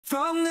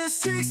From the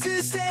streets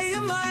to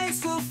stadium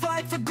lights, we'll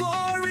fight for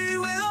glory.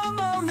 We'll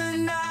moan the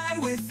night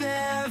with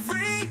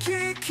every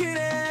kick and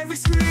every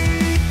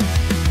scream.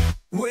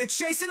 We're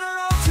chasing our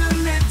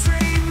ultimate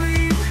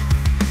dream,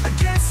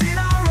 against it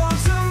our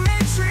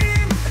ultimate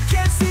dream,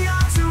 against the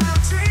odds we'll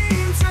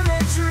dream to the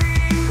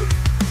dream.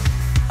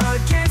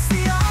 Against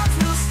the odds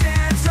we'll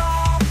stand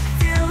tall,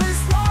 fearless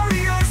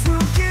warriors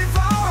will give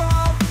our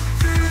all.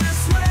 Through the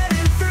sweat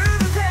and through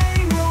the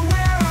pain, we'll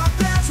wear our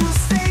badge, we'll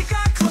stake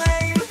our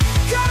claim.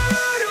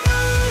 GARUDA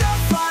MUDA,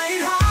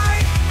 flying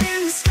high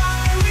in the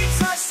sky, we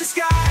touch the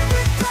sky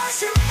with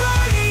passion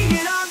burning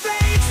in our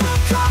veins.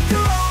 We'll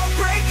conquer all,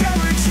 break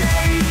every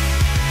chain.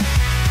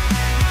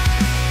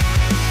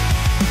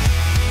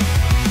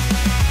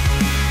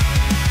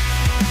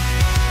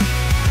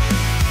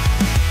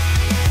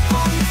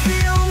 On the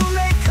field we'll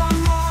make our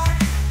mark,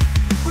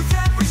 with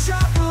every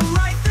shot we'll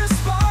light the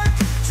spark.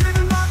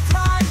 Driven by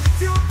pride,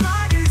 fueled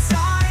by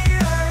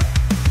desire,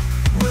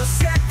 we'll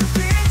set the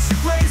pitch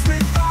ablaze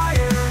with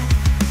fire.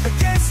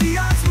 Against the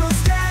odds we'll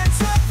stand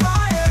to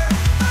fire.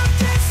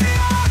 Against the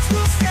odds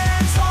we'll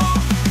stand tall,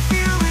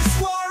 fearless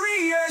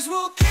warriors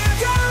will give.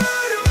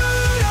 GARUDA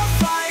MUDA,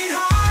 flying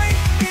high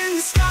in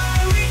the sky,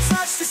 we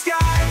touch the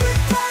sky with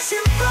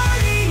passion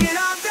burning in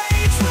our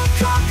veins. We'll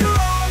conquer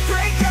all,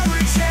 break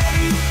every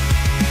chain.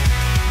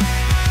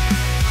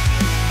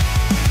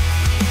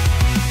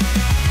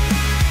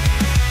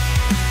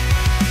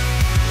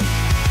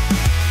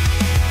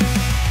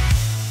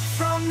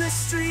 From the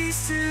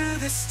streets to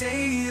the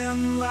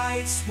stadium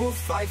lights, we'll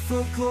fight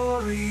for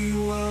glory,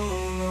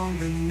 we'll own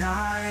the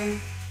night.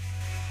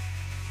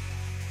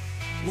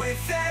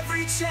 With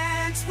every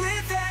chant,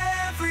 with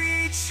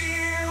every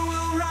cheer,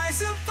 we'll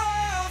rise above.